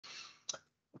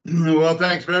Well,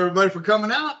 thanks for everybody for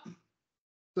coming out. Looks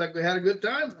like we had a good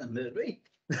time, and did we?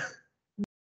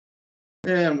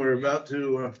 And we're about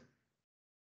to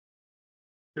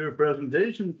do a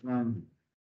presentation from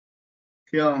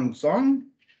Kyong Song.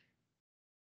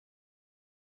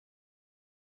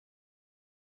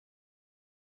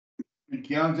 And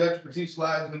Kyong's expertise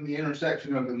lies in the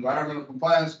intersection of environmental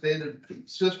compliance, data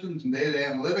systems, and data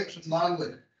analytics and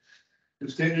modeling.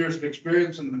 His 10 years of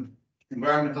experience in the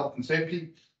environment, health, and safety,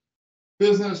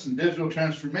 business, and digital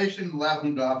transformation allow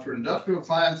him to offer industrial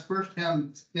clients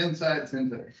first-hand insights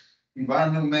into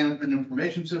environmental management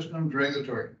information systems,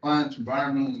 regulatory compliance,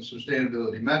 environmental and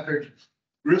sustainability metrics,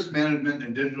 risk management,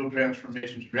 and digital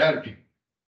transformation strategy.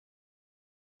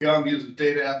 Kyong uses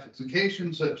data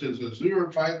applications such as Azure,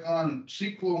 Python,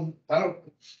 SQL,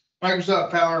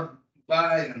 Microsoft Power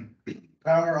BI, and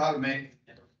Power Automate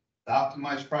to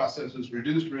optimize processes,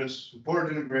 reduce risk,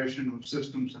 support integration of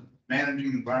systems, and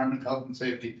managing environment, health, and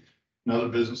safety, and other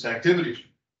business activities.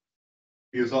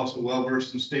 He is also well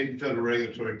versed in state and federal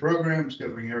regulatory programs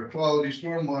covering air quality,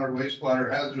 stormwater, wastewater,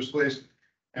 hazardous waste,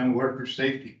 and worker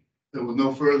safety. So with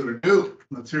no further ado,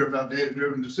 let's hear about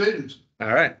data-driven decisions.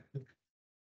 All right.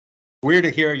 Weird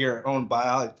to hear your own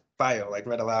bio like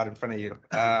read aloud in front of you.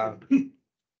 All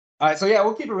right, so yeah,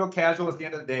 we'll keep it real casual at the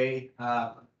end of the day.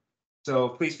 So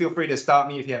please feel free to stop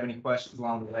me if you have any questions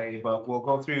along the way, but we'll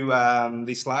go through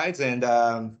these slides and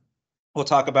we'll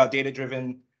talk about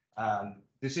data-driven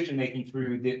decision-making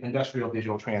through the industrial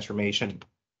digital transformation.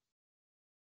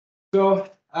 So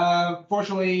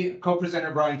fortunately, co-presenter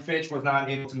Brian Fitch was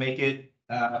not able to make it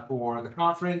for the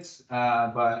conference,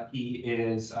 but he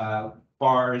is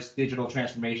Barr's Digital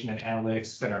Transformation and Analytics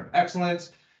Center of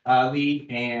Excellence lead,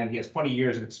 and he has 20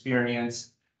 years of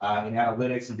experience in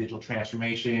analytics and digital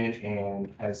transformation,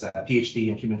 and has a PhD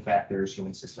in human factors,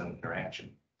 human system interaction.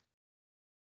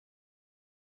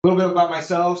 A little bit about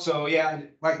myself. So yeah,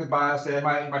 like the bio said,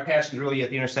 my passion is really at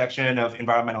the intersection of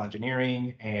environmental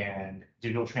engineering and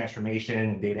digital transformation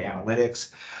and data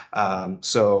analytics.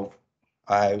 So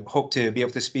I hope to be able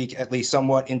to speak at least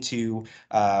somewhat into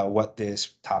what this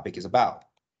topic is about.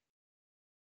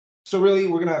 So really,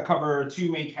 we're going to cover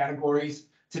two main categories.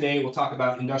 Today, we'll talk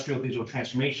about industrial digital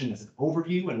transformation as an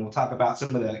overview, and we'll talk about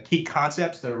some of the key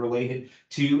concepts that are related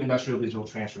to industrial digital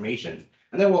transformation.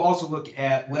 And then we'll also look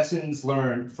at lessons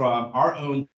learned from our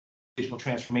own digital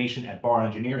transformation at Barr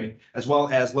Engineering, as well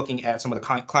as looking at some of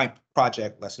the client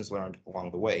project lessons learned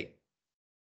along the way.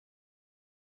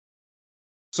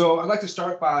 So I'd like to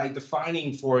start by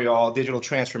defining for y'all digital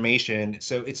transformation.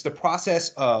 So it's the process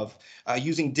of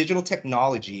using digital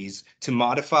technologies to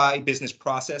modify business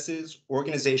processes,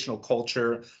 organizational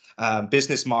culture,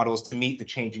 business models to meet the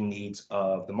changing needs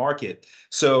of the market.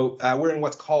 So we're in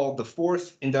what's called the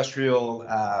fourth industrial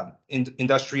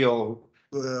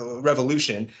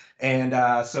revolution.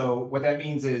 And so what that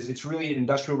means is it's really an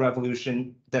industrial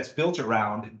revolution that's built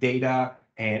around data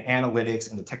and analytics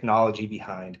and the technology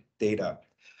behind data.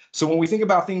 So when we think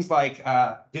about things like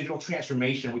digital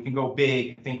transformation, we can go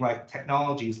big, think like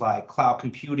technologies like cloud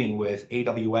computing with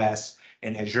AWS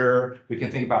and Azure. We can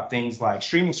think about things like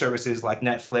streaming services like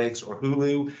Netflix or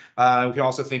Hulu. We can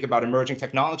also think about emerging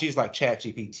technologies like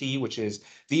ChatGPT, which is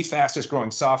the fastest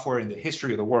growing software in the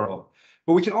history of the world.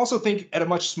 But we can also think at a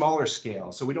much smaller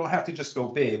scale. So we don't have to just go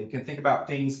big. We can think about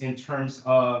things in terms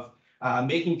of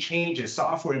making changes,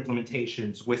 software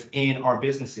implementations within our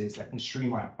businesses that can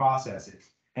streamline processes.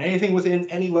 And anything within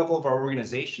any level of our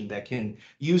organization that can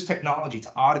use technology to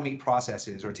automate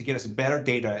processes or to get us better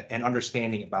data and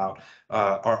understanding about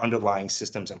our underlying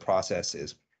systems and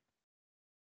processes.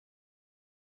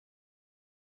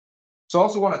 So I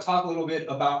also want to talk a little bit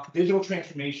about digital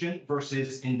transformation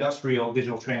versus industrial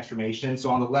digital transformation. So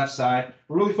on the left side,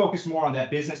 we're really focused more on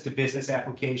that business-to-business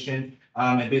application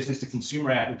and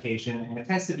business-to-consumer application. And it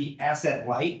tends to be asset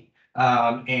light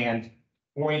and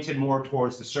oriented more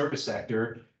towards the service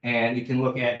sector, and you can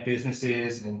look at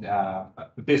businesses and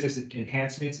business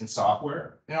enhancements and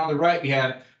software. And on the right, we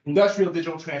have industrial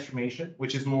digital transformation,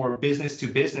 which is more business to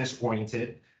business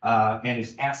oriented and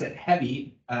is asset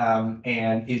heavy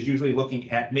and is usually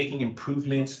looking at making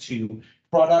improvements to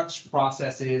products,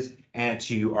 processes, and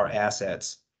to our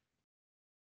assets.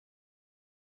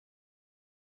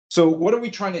 So what are we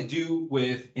trying to do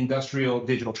with industrial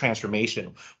digital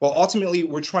transformation? Well, ultimately,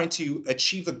 we're trying to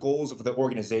achieve the goals of the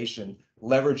organization,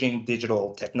 leveraging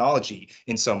digital technology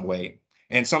in some way.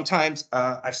 And sometimes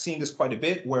I've seen this quite a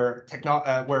bit where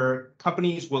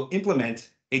companies will implement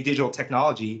a digital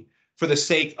technology for the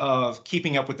sake of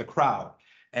keeping up with the crowd,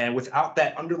 and without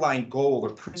that underlying goal or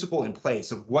principle in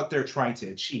place of what they're trying to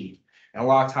achieve. And a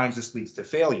lot of times this leads to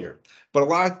failure.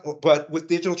 But with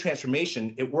digital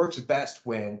transformation, it works best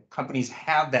when companies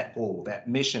have that goal, that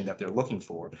mission that they're looking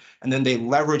for, and then they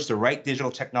leverage the right digital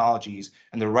technologies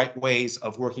and the right ways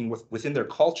of working within their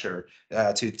culture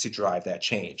to drive that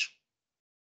change.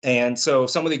 And so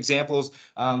some of the examples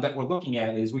that we're looking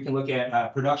at is we can look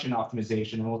at production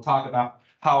optimization, and we'll talk about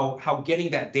how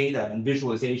getting that data and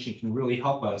visualization can really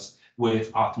help us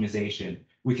with optimization.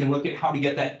 We can look at how to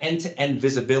get that end-to-end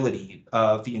visibility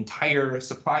of the entire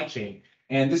supply chain.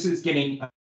 And this is getting,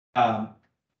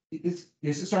 this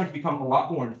is starting to become a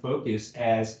lot more in focus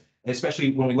as,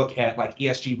 especially when we look at like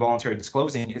ESG voluntary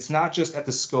disclosing, it's not just at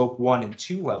the scope 1 and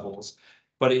 2 levels,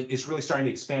 but it's really starting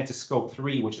to expand to scope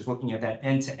 3, which is looking at that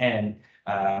end-to-end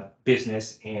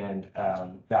business and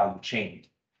value chain.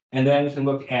 And then we can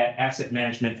look at asset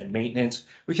management and maintenance.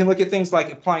 We can look at things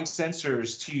like applying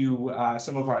sensors to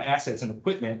some of our assets and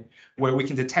equipment, where we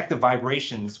can detect the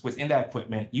vibrations within that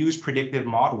equipment, use predictive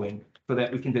modeling so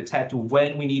that we can detect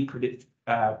when we need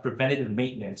preventative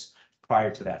maintenance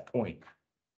prior to that point.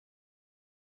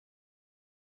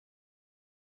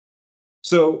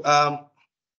 So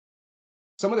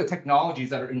some of the technologies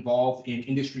that are involved in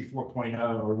Industry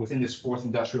 4.0 or within this fourth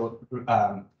industrial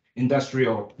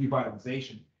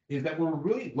revitalization is that we're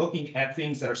really looking at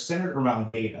things that are centered around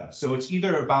data. So it's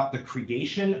either about the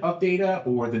creation of data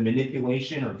or the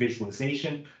manipulation or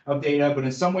visualization of data, but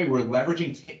in some way we're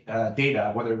leveraging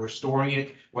data, whether we're storing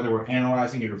it, whether we're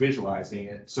analyzing it or visualizing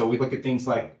it. So we look at things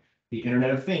like the Internet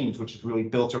of Things, which is really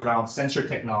built around sensor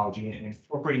technology and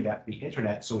incorporating that to the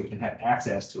internet so we can have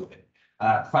access to it.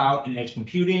 Cloud and edge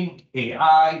computing,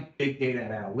 AI, big data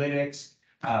and analytics,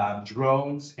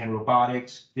 drones and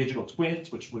robotics, digital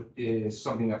twins, which is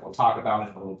something that we'll talk about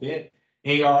in a little bit,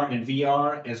 AR and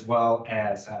VR, as well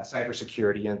as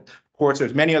cybersecurity. And of course,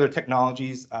 there's many other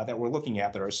technologies that we're looking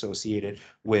at that are associated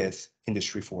with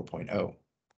Industry 4.0.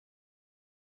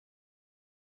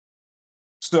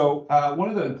 So one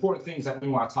of the important things that we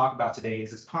want to talk about today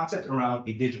is this concept around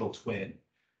a digital twin.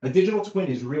 A digital twin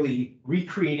is really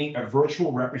recreating a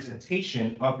virtual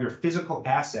representation of your physical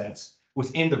assets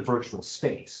within the virtual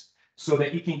space so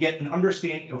that you can get an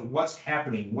understanding of what's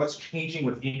happening, what's changing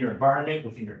within your environment,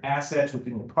 within your assets,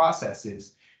 within your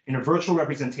processes in a virtual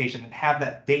representation, and have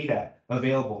that data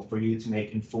available for you to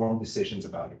make informed decisions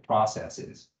about your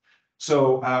processes.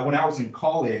 So when I was in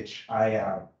college,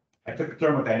 I took a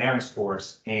thermodynamics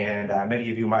course, and many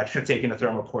of you might have taken a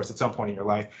thermal course at some point in your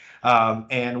life.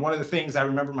 And one of the things I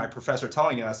remember my professor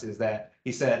telling us is that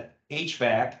he said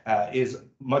HVAC is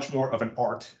much more of an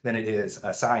art than it is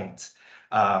a science.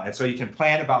 And so you can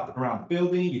plan around the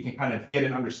building, you can kind of get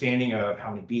an understanding of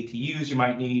how many BTUs you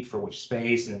might need for which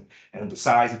space and the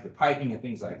size of the piping and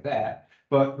things like that.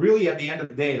 But really, at the end of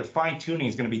the day, the fine tuning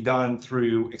is going to be done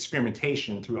through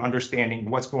experimentation, through understanding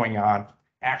what's going on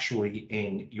actually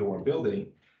in your building.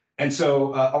 And so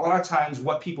a lot of times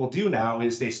what people do now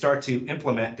is they start to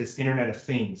implement this Internet of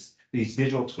Things, these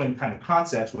digital twin kind of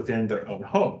concepts within their own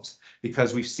homes,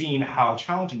 because we've seen how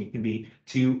challenging it can be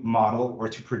to model or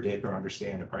to predict or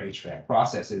understand our HVAC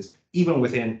processes, even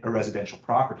within a residential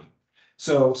property.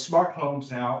 So smart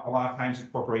homes now a lot of times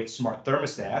incorporate smart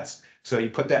thermostats. So you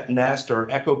put that Nest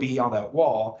or Echo Bee on that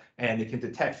wall, and it can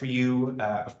detect for you,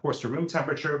 of course, the room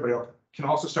temperature, but it can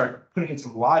also start putting in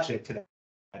some logic to that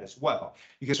as well.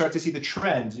 You can start to see the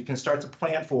trends. You can start to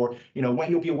plan for, when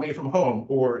you'll be away from home,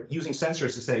 or using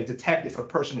sensors to say, detect if a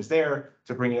person is there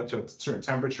to bring it up to a certain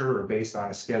temperature or based on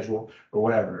a schedule or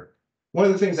whatever. One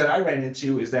of the things that I ran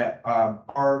into is that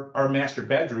our master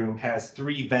bedroom has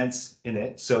 3 vents in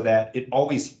it so that it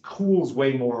always cools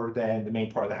way more than the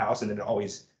main part of the house, and then it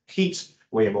always heats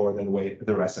way more than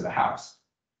the rest of the house.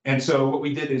 And so what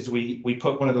we did is we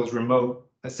put one of those remote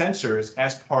sensors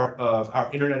as part of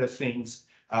our Internet of Things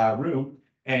room.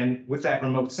 And with that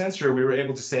remote sensor, we were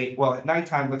able to say, well, at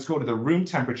nighttime, let's go to the room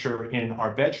temperature in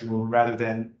our bedroom rather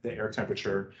than the air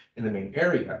temperature in the main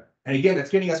area. And again, it's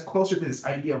getting us closer to this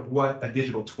idea of what a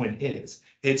digital twin is.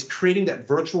 It's creating that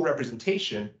virtual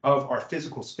representation of our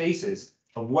physical spaces,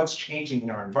 of what's changing in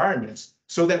our environments,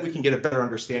 so that we can get a better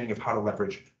understanding of how to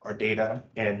leverage our data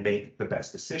and make the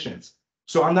best decisions.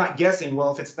 So I'm not guessing,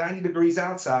 well, if it's 90 degrees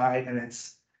outside and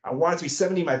I want it to be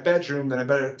 70 in my bedroom, then I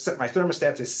better set my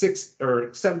thermostat to 6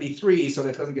 or 73 so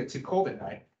that it doesn't get too cold at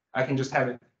night. I can just have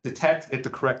it detect at the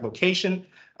correct location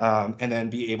and then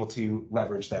be able to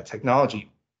leverage that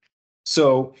technology.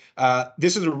 So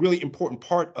this is a really important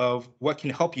part of what can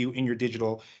help you in your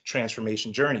digital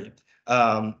transformation journey.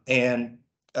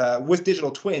 With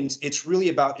digital twins, it's really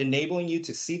about enabling you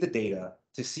to see the data,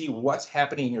 to see what's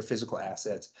happening in your physical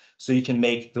assets so you can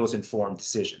make those informed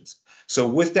decisions. So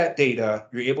with that data,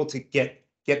 you're able to get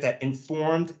that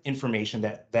informed information,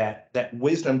 that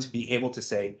wisdom to be able to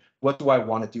say, what do I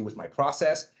want to do with my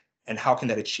process, and how can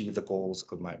that achieve the goals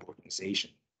of my organization?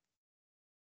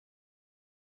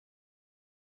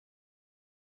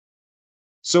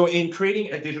 So in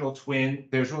creating a digital twin,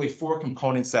 there's really four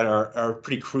components that are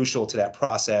pretty crucial to that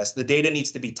process. The data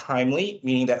needs to be timely,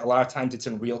 meaning that a lot of times it's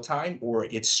in real time or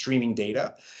it's streaming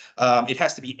data. It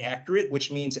has to be accurate,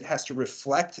 which means it has to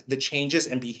reflect the changes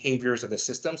and behaviors of the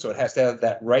system. So it has to have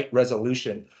that right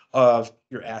resolution of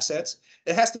your assets.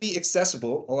 It has to be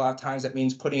accessible. A lot of times that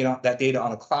means putting that data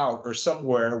on a cloud or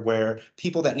somewhere where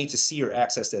people that need to see or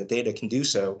access that data can do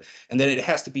so. And then it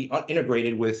has to be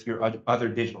integrated with your other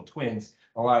digital twins.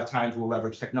 A lot of times we'll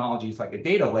leverage technologies like a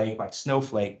data lake, like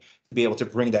Snowflake, to be able to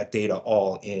bring that data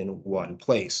all in one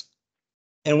place.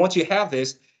 And once you have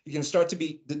this, you can start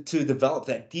to develop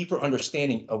that deeper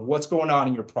understanding of what's going on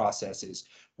in your processes,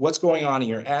 what's going on in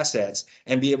your assets,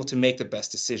 and be able to make the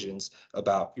best decisions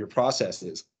about your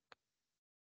processes.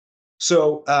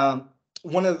 So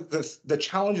one of the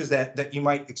challenges that you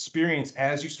might experience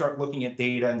as you start looking at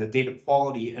data and the data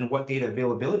quality and what data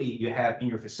availability you have in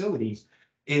your facilities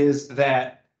is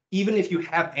that even if you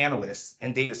have analysts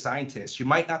and data scientists, you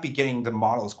might not be getting the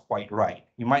models quite right.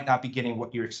 You might not be getting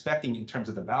what you're expecting in terms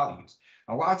of the values.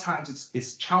 A lot of times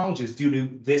it's challenges due to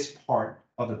this part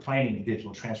of the planning and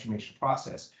digital transformation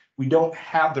process. We don't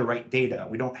have the right data.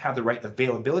 We don't have the right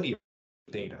availability of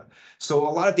data. So a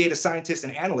lot of data scientists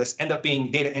and analysts end up being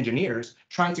data engineers,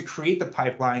 trying to create the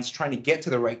pipelines, trying to get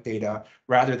to the right data,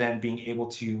 rather than being able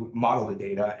to model the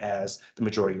data as the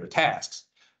majority of your tasks.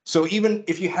 So even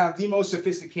if you have the most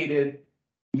sophisticated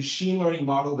machine learning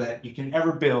model that you can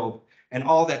ever build and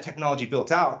all that technology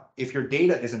built out, if your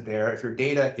data isn't there, if your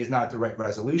data is not at the right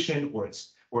resolution or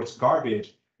it's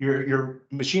garbage, your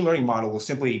machine learning model will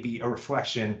simply be a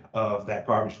reflection of that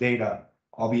garbage data,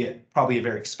 albeit probably a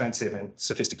very expensive and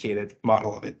sophisticated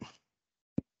model of it.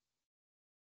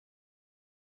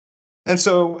 And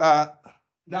so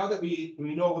now that we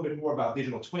know a little bit more about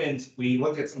digital twins, we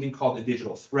look at something called the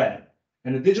digital thread.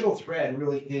 And the digital thread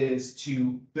really is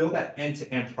to build that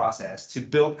end-to-end process, to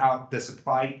build out the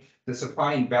supply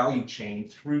and value chain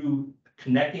through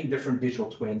connecting different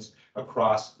digital twins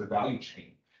across the value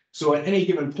chain. So at any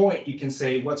given point, you can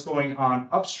say what's going on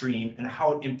upstream and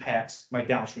how it impacts my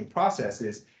downstream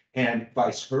processes and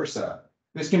vice versa.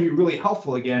 This can be really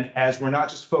helpful, again, as we're not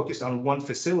just focused on one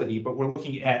facility, but we're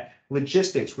looking at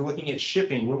logistics, we're looking at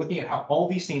shipping, we're looking at how all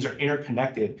these things are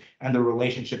interconnected and the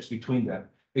relationships between them.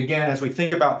 Again, as we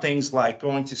think about things like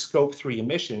going to scope 3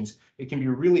 emissions, it can be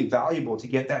really valuable to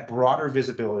get that broader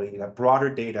visibility, that broader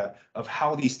data of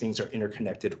how these things are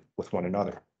interconnected with one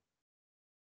another.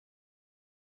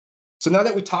 So now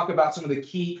that we talk about some of the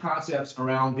key concepts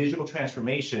around digital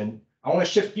transformation, I want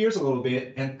to shift gears a little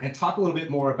bit and talk a little bit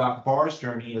more about Barr's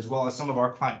journey, as well as some of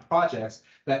our client projects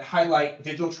that highlight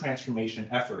digital transformation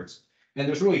efforts. And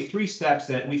there's really 3 steps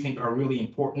that we think are really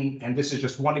important. And this is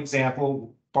just one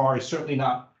example. Barr is certainly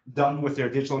not done with their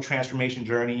digital transformation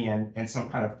journey and some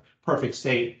kind of perfect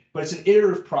state, but it's an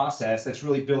iterative process that's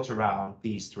really built around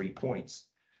these 3 points.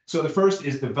 So the first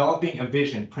is developing a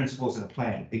vision, principles, and a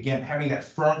plan. Again, having that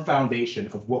firm foundation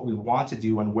of what we want to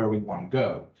do and where we want to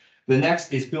go. The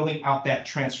next is building out that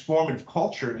transformative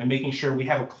culture and making sure we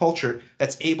have a culture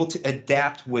that's able to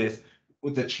adapt with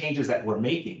the changes that we're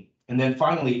making. And then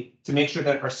finally, to make sure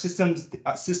that our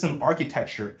system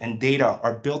architecture and data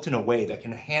are built in a way that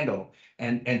can handle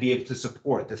and be able to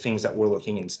support the things that we're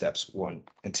looking in steps 1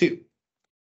 and 2.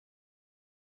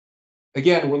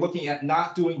 Again, we're looking at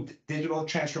not doing digital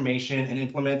transformation and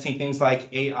implementing things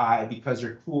like AI because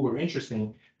they're cool or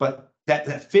interesting, but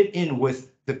that fit in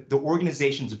with the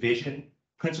organization's vision,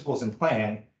 principles, and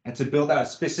plan, and to build out a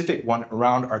specific one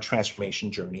around our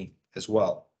transformation journey as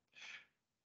well.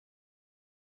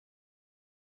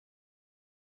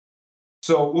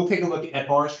 So we'll take a look at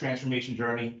Barr's transformation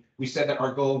journey. We said that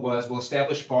our goal was we'll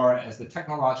establish Barr as the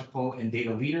technological and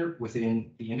data leader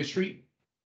within the industry.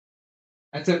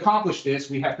 And to accomplish this,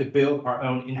 we have to build our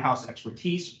own in-house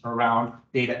expertise around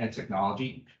data and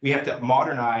technology. We have to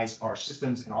modernize our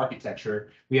systems and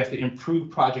architecture. We have to improve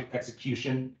project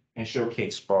execution and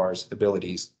showcase Barr's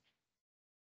abilities.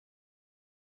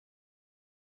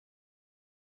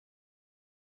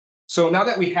 So now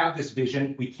that we have this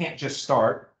vision, we can't just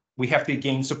start. We have to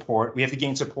gain support. We have to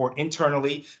gain support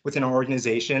internally within our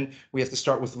organization. We have to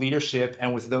start with leadership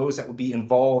and with those that will be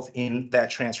involved in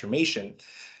that transformation.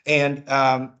 And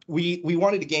we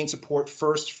wanted to gain support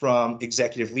first from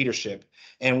executive leadership.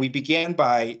 And we began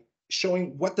by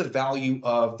showing what the value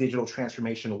of digital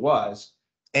transformation was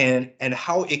and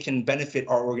how it can benefit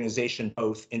our organization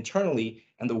both internally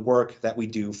and the work that we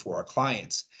do for our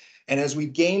clients. And as we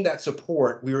gained that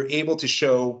support, we were able to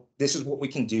show this is what we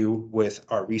can do with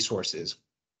our resources.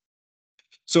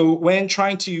 So when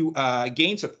trying to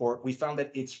gain support, we found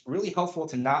that it's really helpful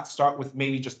to not start with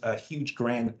maybe just a huge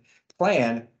grand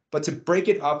plan, but to break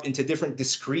it up into different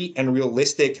discrete and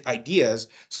realistic ideas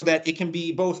so that it can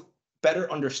be both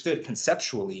better understood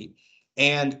conceptually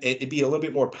and it'd be a little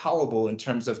bit more palatable in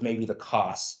terms of maybe the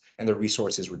costs and the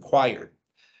resources required.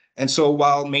 And so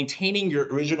while maintaining your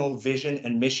original vision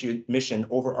and mission,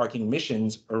 overarching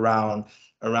missions around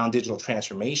digital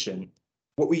transformation,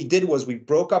 what we did was we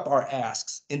broke up our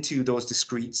asks into those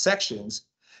discrete sections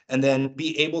and then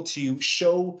be able to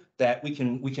show that we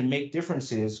can make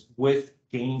differences with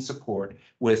gaining support,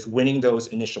 with winning those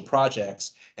initial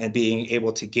projects and being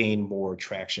able to gain more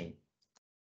traction.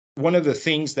 One of the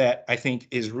things that I think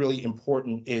is really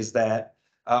important is that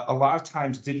a lot of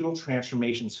times digital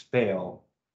transformations fail,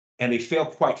 and they fail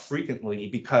quite frequently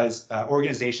because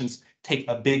organizations take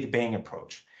a big bang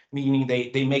approach, meaning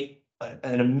they make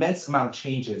an immense amount of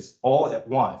changes all at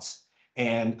once.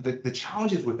 And the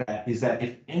challenges with that is that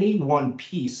if any one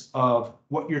piece of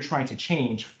what you're trying to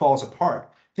change falls apart,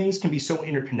 things can be so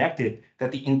interconnected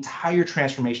that the entire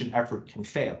transformation effort can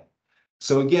fail.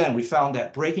 So again, we found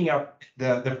that breaking up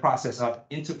the process up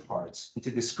into parts, into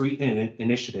discrete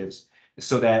initiatives,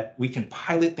 so that we can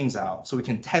pilot things out, so we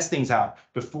can test things out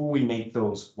before we make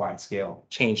those wide scale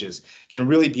changes can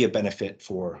really be a benefit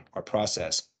for our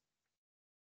process.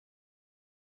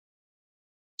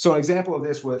 So an example of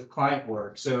this with client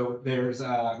work. So there's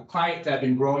a client that had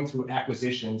been growing through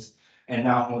acquisitions and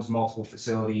now owns multiple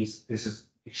facilities. This is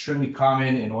extremely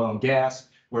common in oil and gas,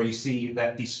 where you see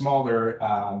that these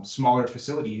smaller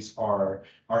facilities are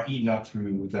eaten up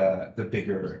through the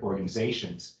bigger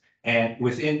organizations. And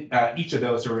within each of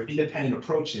those, there were independent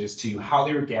approaches to how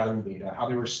they were gathering data, how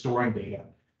they were storing data,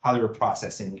 how they were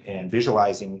processing and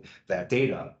visualizing that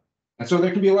data. And so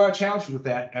there can be a lot of challenges with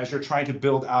that as you're trying to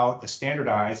build out a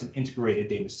standardized and integrated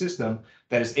data system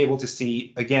that is able to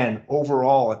see, again,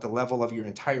 overall at the level of your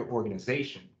entire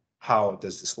organization, how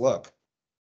does this look?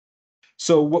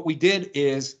 So what we did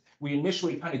is we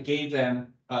initially kind of gave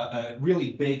them a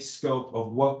really big scope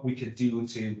of what we could do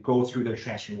to go through their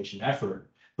transformation effort.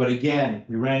 But again,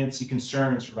 we ran into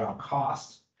concerns around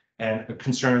cost and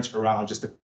concerns around just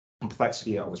the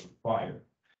complexity that was required.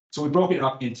 So we broke it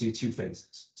up into two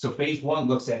phases. So phase one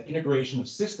looks at integration of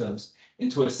systems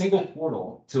into a single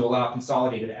portal to allow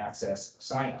consolidated access of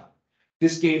sign-up.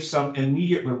 This gave some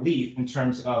immediate relief in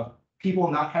terms of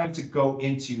people not having to go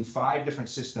into 5 different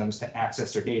systems to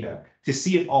access their data, to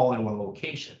see it all in one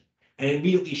location. And it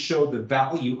immediately showed the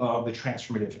value of the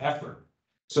transformative effort.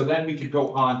 So then we could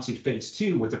go on to phase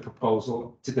 2 with a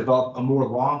proposal to develop a more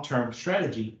long-term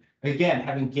strategy. Again,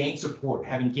 having gained support,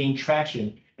 having gained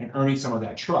traction, and earning some of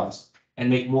that trust, and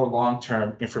make more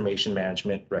long-term information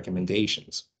management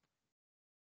recommendations.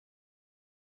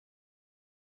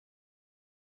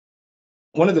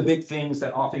 One of the big things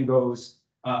that often goes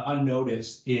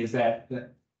unnoticed is that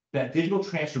digital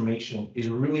transformation is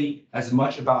really as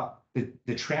much about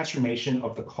the transformation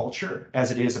of the culture as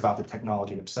it is about the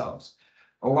technology themselves.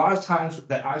 A lot of times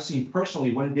that I've seen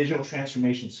personally when digital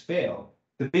transformations fail,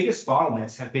 the biggest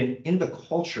bottlenecks have been in the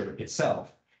culture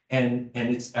itself, and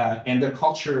the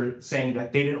culture saying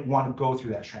that they didn't want to go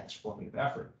through that transformative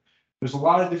effort. There's a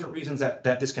lot of different reasons that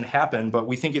this can happen, but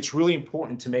we think it's really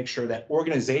important to make sure that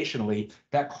organizationally,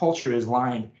 that culture is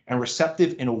aligned and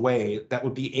receptive in a way that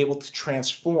would be able to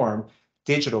transform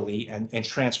digitally and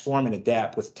transform and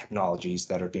adapt with technologies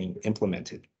that are being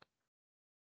implemented.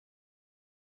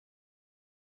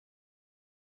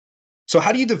 So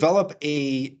how do you develop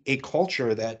a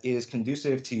culture that is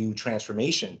conducive to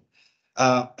transformation?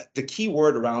 The key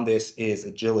word around this is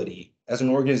agility. As an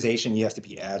organization, you have to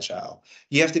be agile.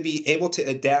 You have to be able to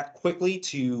adapt quickly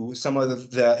to some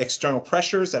of the external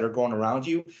pressures that are going around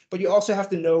you, but you also have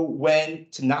to know when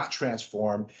to not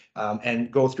transform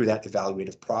and go through that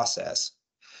evaluative process.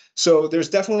 So there's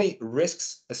definitely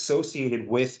risks associated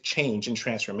with change and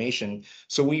transformation.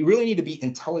 So we really need to be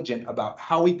intelligent about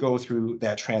how we go through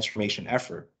that transformation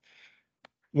effort.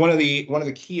 One of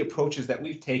the key approaches that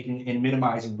we've taken in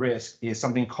minimizing risk is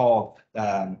something called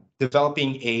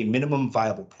developing a minimum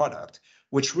viable product,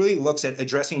 which really looks at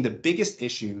addressing the biggest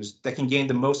issues that can gain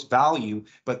the most value,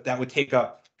 but that would take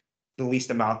up the least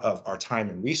amount of our time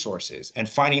and resources, and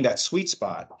finding that sweet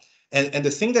spot. And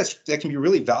the thing that can be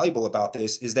really valuable about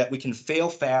this is that we can fail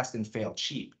fast and fail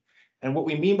cheap. And what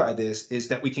we mean by this is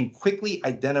that we can quickly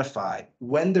identify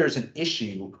when there's an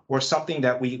issue or something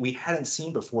that we hadn't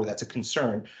seen before that's a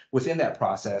concern within that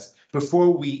process before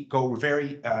we go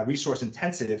very resource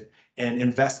intensive and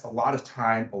invest a lot of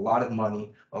time, a lot of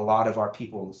money, a lot of our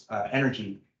people's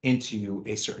energy into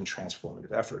a certain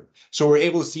transformative effort. So we're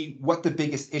able to see what the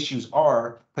biggest issues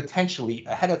are potentially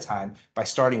ahead of time by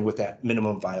starting with that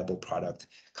minimum viable product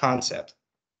concept.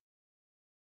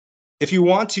 If you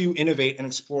want to innovate and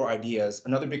explore ideas,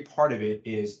 another big part of it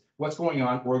is what's going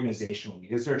on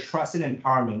organizationally. Is there trust and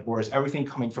empowerment, or is everything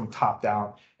coming from top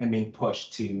down and being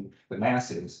pushed to the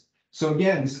masses? So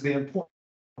again, this is the important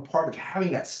part of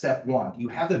having that step one. Do you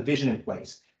have the vision in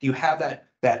place? Do you have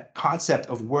that concept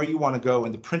of where you want to go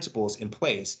and the principles in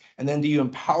place? And then do you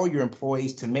empower your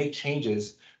employees to make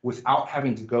changes without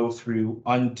having to go through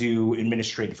undue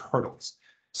administrative hurdles?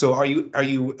 So are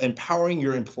you empowering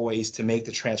your employees to make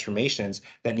the transformations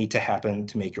that need to happen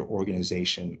to make your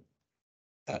organization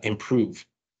improve?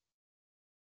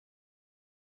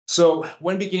 So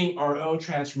when beginning our own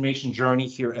transformation journey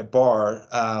here at Barr,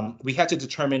 we had to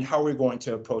determine how we're going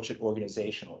to approach it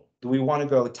organizationally. Do we want to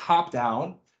go top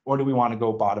down, or do we want to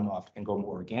go bottom up and go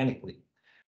more organically?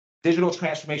 Digital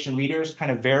transformation leaders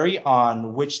kind of vary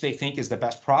on which they think is the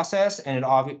best process, and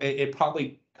it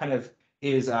probably kind of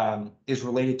is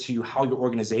related to how your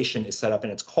organization is set up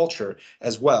in its culture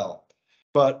as well.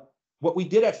 But what we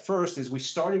did at first is we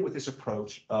started with this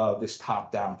approach of this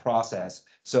top-down process.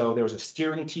 So there was a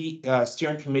steering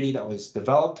committee that was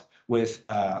developed with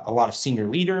a lot of senior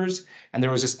leaders, and there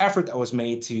was this effort that was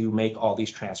made to make all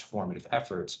these transformative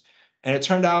efforts. And it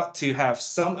turned out to have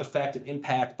some effect and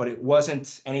impact, but it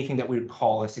wasn't anything that we would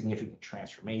call a significant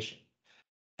transformation.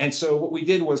 And so what we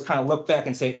did was kind of look back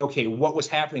and say, okay, what was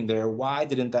happening there? Why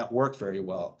didn't that work very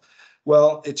well?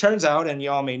 Well, it turns out, and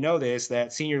y'all may know this,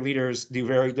 that senior leaders do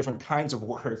very different kinds of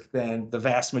work than the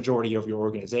vast majority of your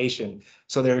organization.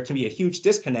 So there can be a huge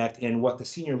disconnect in what the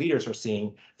senior leaders are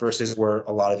seeing versus where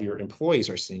a lot of your employees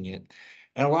are seeing it.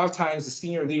 And a lot of times the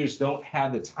senior leaders don't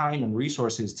have the time and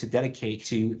resources to dedicate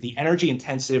to the energy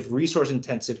intensive, resource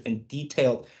intensive, and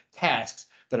detailed tasks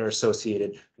that are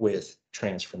associated with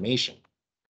transformation.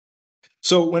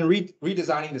 So when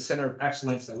redesigning the Center of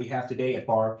Excellence that we have today at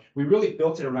Barr, we really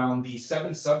built it around these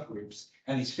 7 subgroups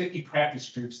and these 50 practice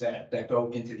groups that go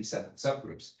into these 7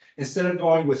 subgroups. Instead of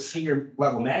going with senior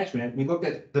level management, we looked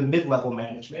at the mid-level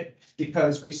management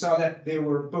because we saw that they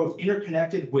were both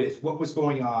interconnected with what was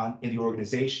going on in the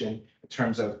organization in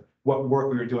terms of what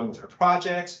work we were doing with our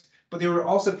projects, but they were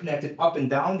also connected up and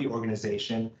down the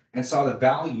organization and saw the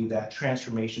value that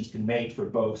transformations can make for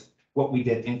both what we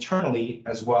did internally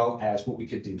as well as what we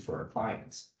could do for our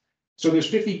clients. So there's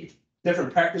 50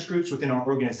 different practice groups within our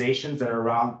organizations that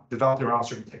are developed around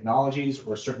certain technologies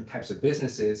or certain types of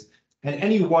businesses. And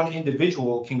any one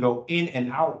individual can go in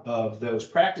and out of those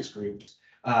practice groups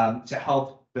to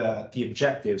help the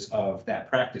objectives of that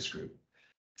practice group.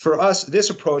 For us, this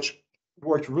approach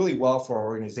worked really well for our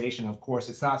organization. Of course,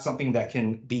 it's not something that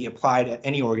can be applied at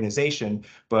any organization,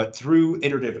 but through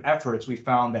iterative efforts, we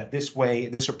found that this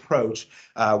approach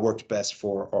worked best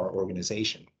for our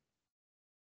organization.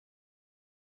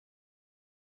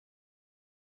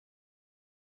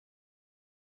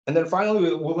 And then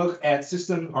finally, we'll look at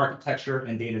system architecture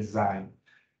and data design.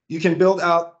 You can build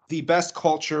out the best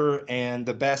culture and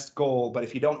the best goal, but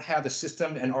if you don't have the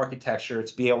system and architecture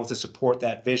to be able to support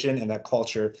that vision and that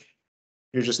culture,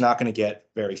 you're just not going to get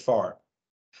very far.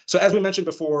 So as we mentioned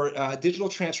before, digital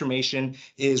transformation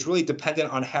is really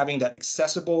dependent on having that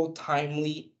accessible,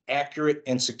 timely, accurate,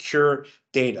 and secure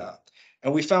data.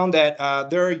 And we found that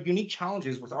there are unique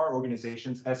challenges with our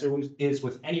organizations, as there is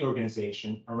with any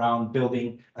organization, around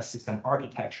building a system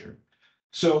architecture.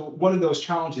 So one of those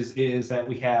challenges is that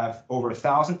we have over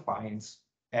 1,000 clients.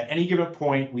 At any given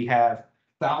point, we have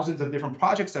thousands of different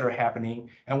projects that are happening,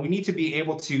 and we need to be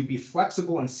able to be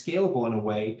flexible and scalable in a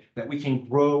way that we can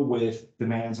grow with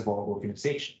demands of our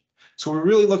organization. So we're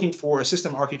really looking for a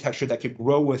system architecture that could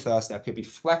grow with us, that could be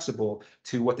flexible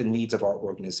to what the needs of our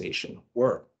organization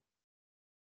were.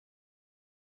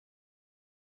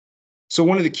 So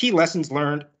one of the key lessons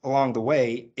learned along the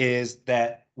way is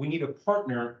that we need a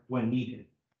partner when needed.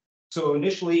 So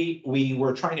initially, we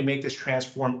were trying to make this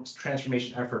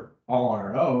transformation effort all on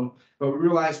our own, but we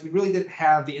realized we really didn't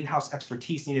have the in-house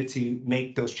expertise needed to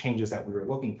make those changes that we were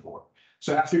looking for.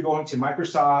 So after going to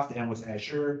Microsoft and with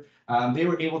Azure, they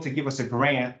were able to give us a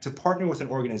grant to partner with an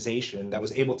organization that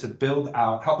was able to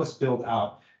help us build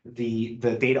out the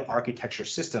data architecture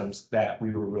systems that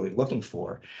we were really looking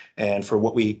for, and for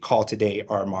what we call today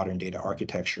our modern data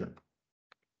architecture.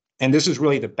 And this is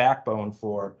really the backbone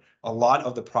for a lot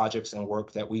of the projects and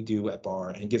work that we do at Barr,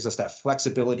 and it gives us that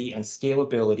flexibility and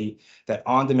scalability, that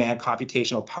on-demand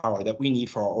computational power that we need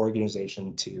for our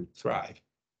organization to thrive.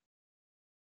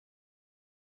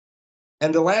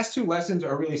 And the last two lessons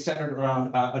are really centered around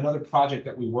another project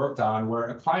that we worked on, where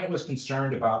a client was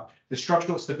concerned about the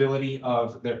structural stability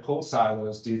of their coal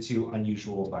silos due to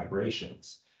unusual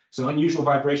vibrations. So unusual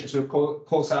vibrations with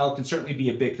coal silo can certainly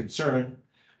be a big concern.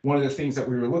 One of the things that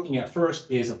we were looking at first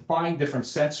is applying different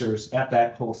sensors at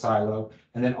that coal silo,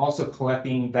 and then also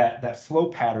collecting that flow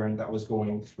pattern that was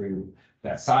going through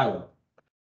that silo.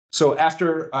 So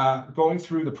after going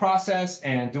through the process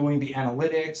and doing the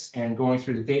analytics and going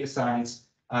through the data science,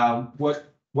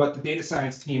 what the data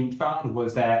science team found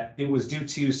was that it was due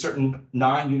to certain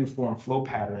non-uniform flow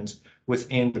patterns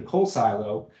within the coal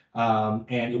silo,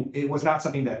 and it was not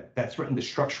something that threatened the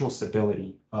structural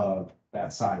stability of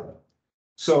that silo.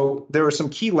 So there are some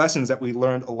key lessons that we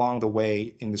learned along the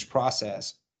way in this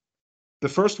process. The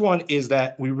first one is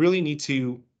that we really need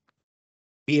to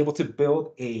be able to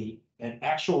build an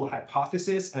actual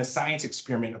hypothesis and a science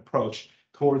experiment approach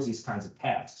towards these kinds of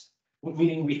tasks.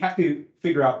 Meaning we have to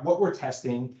figure out what we're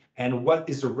testing and what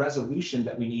is the resolution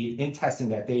that we need in testing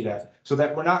that data, so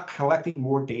that we're not collecting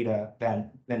more data than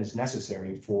is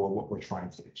necessary for what we're trying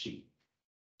to achieve.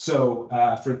 So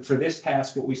for this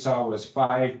task, what we saw was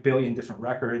 5 billion different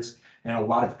records and a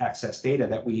lot of excess data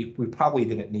that we probably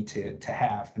didn't need to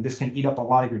have. And this can eat up a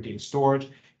lot of your data storage.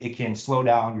 It can slow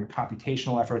down your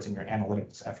computational efforts and your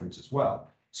analytics efforts as well.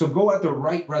 So go at the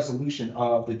right resolution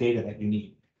of the data that you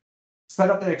need. Set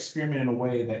up that experiment in a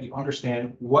way that you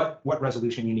understand what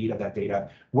resolution you need of that data,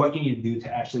 what you need to do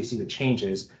to actually see the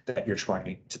changes that you're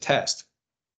trying to test.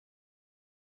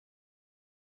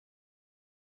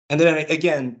 And then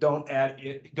again, don't add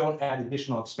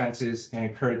additional expenses and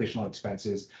incur additional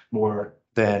expenses more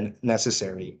than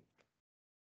necessary.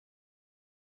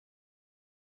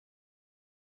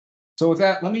 So with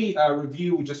that, let me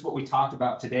review just what we talked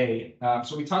about today.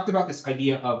 So we talked about this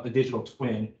idea of a digital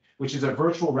twin, which is a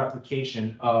virtual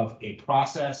replication of a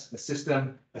process, a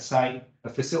system, a site, a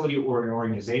facility, or an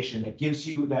organization that gives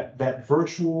you that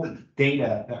virtual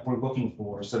data that we're looking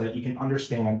for, so that you can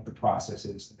understand the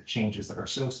processes and the changes that are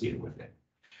associated with it.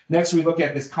 Next, we look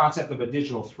at this concept of a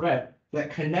digital thread that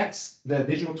connects the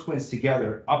digital twins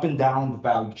together up and down the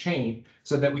value chain,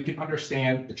 so that we can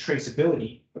understand the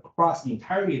traceability across the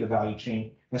entirety of the value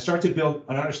chain and start to build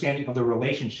an understanding of the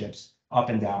relationships up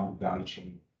and down the value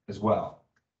chain as well.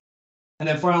 And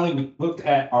then finally, we looked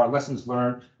at our lessons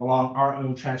learned along our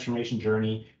own transformation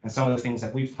journey and some of the things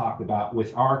that we've talked about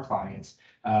with our clients.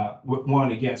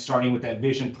 One, again, starting with that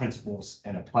vision, principles,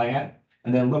 and a plan,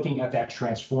 and then looking at that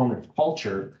transformative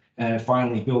culture, and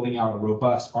finally building out a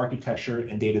robust architecture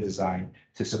and data design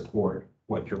to support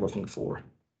what you're looking for.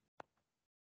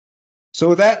 So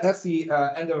with that, that's the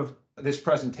end of this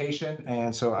presentation.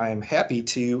 And so I'm happy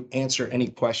to answer any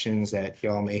questions that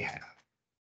y'all may have.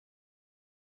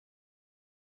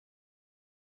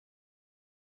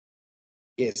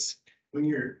 Yes. When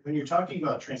you're talking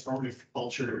about transformative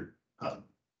culture,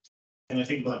 and I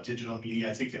think about digital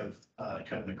media, I think of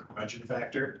kind of the convention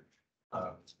factor.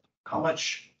 How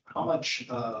much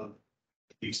of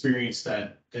the experience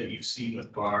that you've seen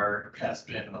with Barr has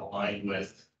been aligned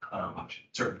with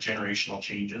sort of generational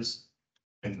changes,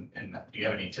 and do you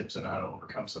have any tips on how to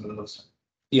overcome some of those?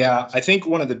 Yeah, I think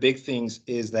one of the big things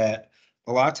is that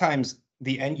a lot of times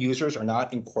the end users are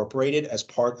not incorporated as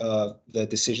part of the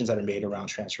decisions that are made around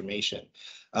transformation.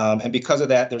 And because of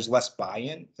that, there's less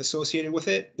buy-in associated with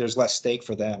it. There's less stake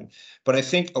for them. But I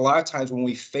think a lot of times when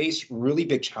we face really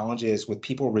big challenges with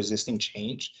people resisting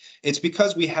change, it's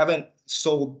because we haven't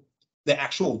sold the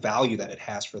actual value that it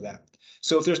has for them.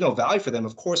 So if there's no value for them,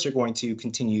 of course, they're going to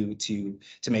continue to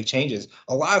make changes.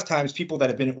 A lot of times people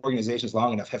that have been in organizations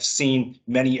long enough have seen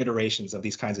many iterations of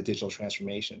these kinds of digital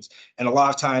transformations. And a lot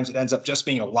of times it ends up just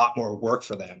being a lot more work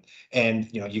for them.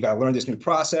 And you got to learn this new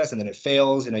process, and then it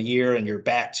fails in a year and you're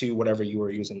back to whatever you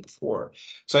were using before.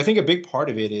 So I think a big part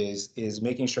of it is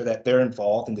making sure that they're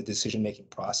involved in the decision-making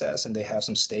process and they have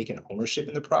some stake and ownership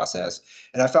in the process.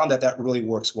 And I found that really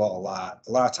works well a lot.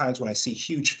 A lot of times when I see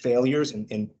huge failures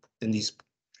in these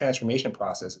transformation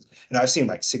processes, and I've seen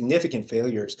like significant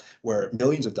failures where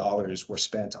millions of dollars were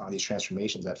spent on these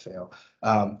transformations that fail.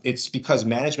 It's because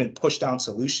management pushed down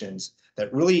solutions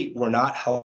that really were not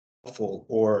helpful,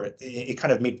 or it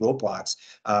kind of made roadblocks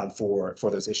for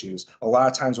those issues. A lot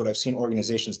of times what I've seen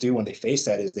organizations do when they face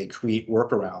that is they create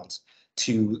workarounds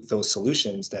to those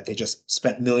solutions that they just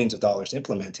spent millions of dollars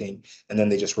implementing, and then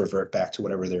they just revert back to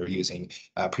whatever they were using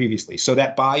previously. So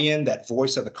that buy-in, that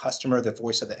voice of the customer, the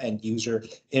voice of the end user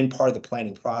in part of the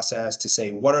planning process to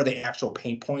say, what are the actual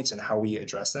pain points and how we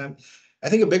address them? I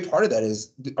think a big part of that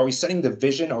is, are we setting the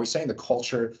vision? Are we setting the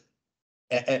culture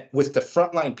with the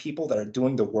frontline people that are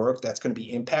doing the work that's going to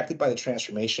be impacted by the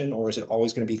transformation? Or is it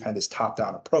always going to be kind of this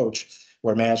top-down approach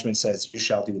where management says, you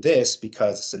shall do this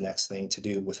because it's the next thing to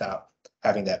do without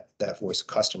having that voice of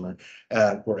customer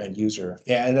or end user?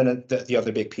 And then the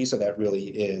other big piece of that really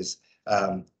is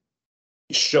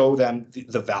show them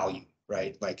the value,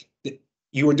 right? Like,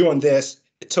 you were doing this,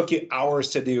 it took you hours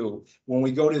to do. When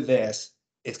we go to this,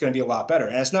 it's going to be a lot better.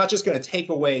 And it's not just going to take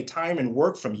away time and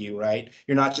work from you, right?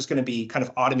 You're not just going to be kind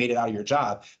of automated out of your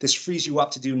job. This frees you up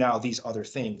to do now these other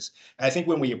things. And I think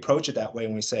when we approach it that way,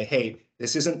 when we say, hey,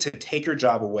 this isn't to take your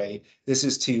job away, this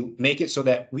is to make it so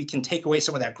that we can take away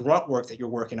some of that grunt work that you're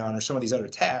working on or some of these other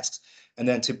tasks, and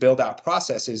then to build out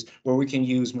processes where we can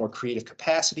use more creative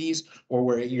capacities, or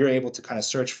where you're able to kind of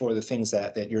search for the things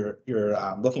that you're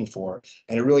looking for.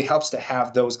 And it really helps to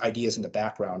have those ideas in the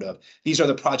background of, these are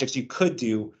the projects you could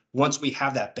do once we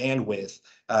have that bandwidth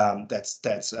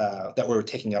that we're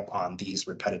taking up on these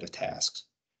repetitive tasks.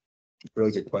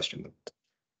 Really good question.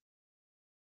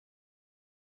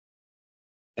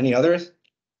 Any others?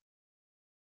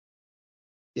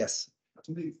 Yes.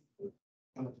 To me,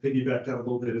 kind of piggyback that a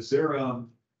little bit, is there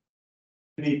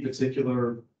any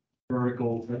particular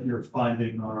vertical that you're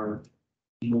finding are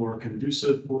more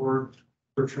conducive for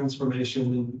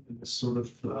transformation in this sort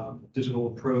of digital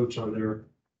approach? Are there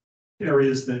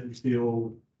areas that you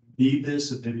feel need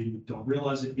this and maybe you don't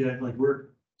realize it yet? Like, where,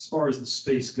 as far as the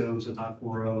space goes at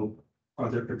I4O, are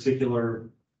there particular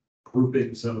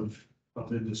groupings of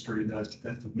industry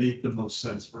that make the most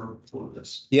sense for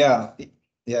this? Yeah,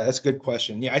 that's a good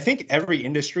question. Yeah, I think every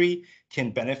industry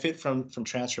can benefit from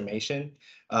transformation.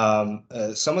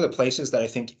 Some of the places that I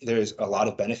think there's a lot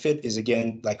of benefit is,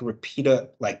 again, like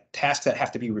tasks that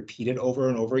have to be repeated over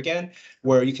and over again,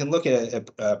 where you can look at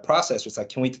a process. It's like,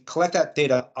 can we collect that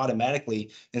data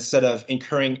automatically instead of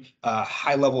incurring a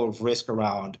high level of risk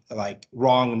around like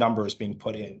wrong numbers being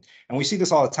put in? And we see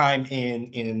this all the time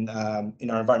in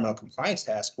our environmental compliance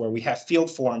task, where we have field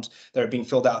forms that are being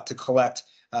filled out to collect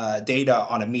data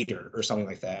on a meter or something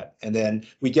like that. And then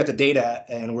we get the data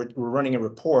and we're running a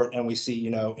report, and we see,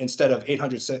 instead of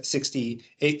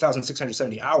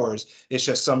 8,670 hours, it's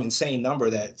just some insane number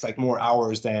that's like more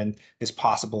hours than is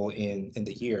possible in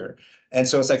the year. And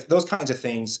so it's like those kinds of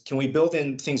things. Can we build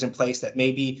in things in place that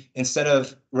maybe instead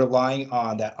of relying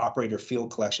on that operator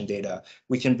field collection data,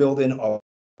 we can build in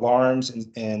alarms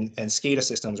and SCADA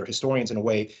systems or historians in a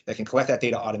way that can collect that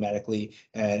data automatically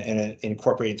and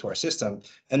incorporate into our system.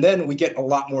 And then we get a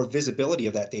lot more visibility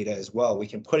of that data as well. We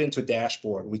can put into a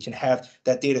dashboard. We can have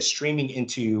that data streaming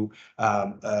into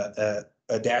a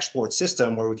dashboard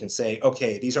system where we can say,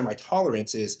 okay, these are my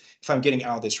tolerances. If I'm getting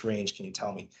out of this range, can you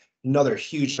tell me? Another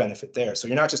huge benefit there. So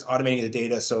you're not just automating the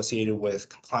data associated with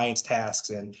compliance tasks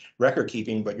and record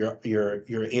keeping, but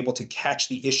you're able to catch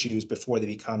the issues before they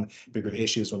become bigger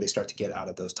issues when they start to get out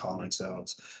of those tolerance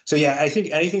zones. So yeah, I think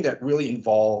anything that really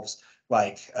involves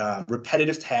like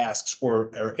repetitive tasks or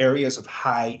areas of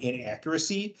high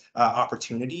inaccuracy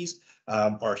opportunities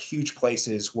are huge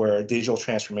places where digital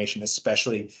transformation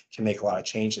especially can make a lot of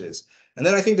changes. And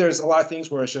then I think there's a lot of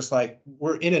things where it's just like,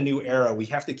 we're in a new era. We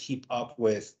have to keep up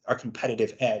with our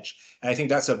competitive edge. And I think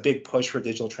that's a big push for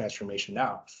digital transformation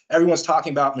now. Everyone's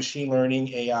talking about machine learning,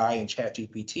 AI, and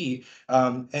ChatGPT.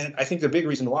 And I think the big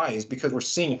reason why is because we're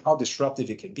seeing how disruptive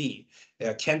it can be.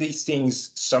 Can these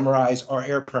things summarize our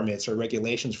air permits or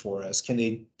regulations for us? Can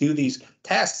they do these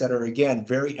tasks that are, again,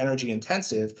 very energy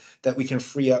intensive that we can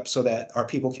free up so that our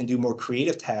people can do more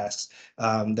creative tasks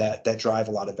that drive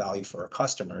a lot of value for our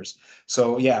customers?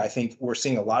 So yeah, I think we're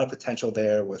seeing a lot of potential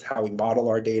there with how we model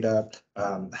our data,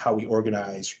 how we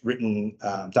organize written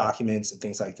documents and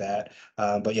things like that.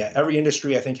 But yeah, every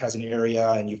industry I think has an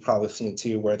area, and you've probably seen it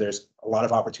too, where there's a lot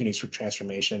of opportunities for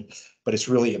transformation, but it's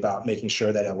really about making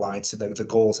sure that it aligns to the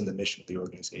goals and the mission of the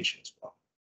organization as well.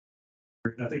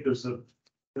 I think there's a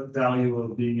value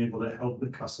of being able to help the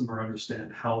customer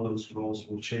understand how those roles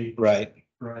will change. Right.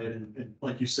 Right. And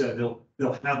like you said,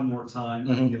 they'll have more time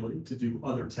Mhm. to do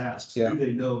other tasks. Yeah. Do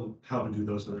they know how to do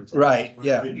those other tasks? Right.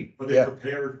 Yeah. Are they Yeah.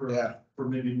 prepared for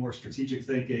maybe more strategic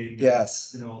thinking?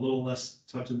 Yes. A little less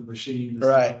touching the machine,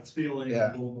 Right. it's feeling, Yeah.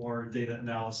 a little more data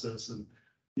analysis, and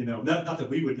not that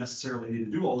we would necessarily need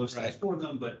to do all those things Right. for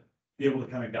them, but be able to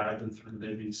kind of guide them through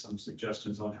maybe some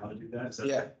suggestions on how to do that. Is that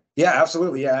Yeah. Yeah,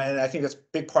 absolutely. Yeah. And I think that's a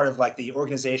big part of like the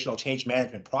organizational change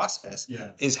management process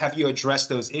Yeah. is have you addressed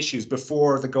those issues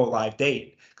before the go live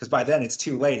date? Because by then it's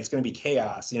too late. It's going to be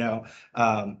chaos, you know?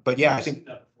 But yeah, I think,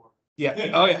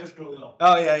 yeah. Oh, yeah.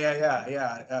 Oh,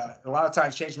 yeah. A lot of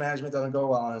times change management doesn't go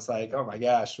well. And it's like, oh my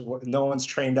gosh, no one's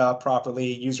trained up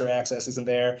properly. User access isn't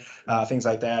there, things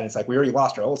like that. And it's like, we already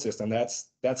lost our old system. That's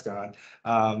gone.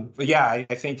 But yeah,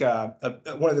 I think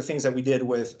one of the things that we did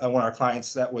with one of our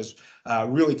clients that was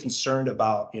really concerned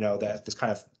about, you know, that this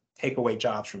kind of take away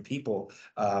jobs from people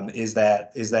is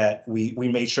that we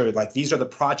made sure like these are the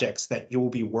projects that you will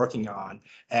be working on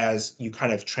as you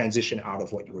kind of transition out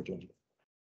of what you were doing.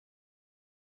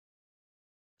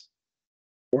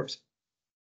 Of course.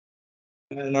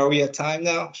 And are we at time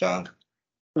now, Sean?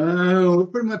 We're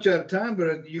pretty much out of time,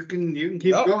 but you can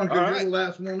keep Oh, going all because right. you're the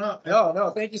last one up.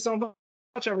 No, thank you so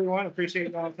much, everyone. Appreciate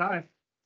it all the time.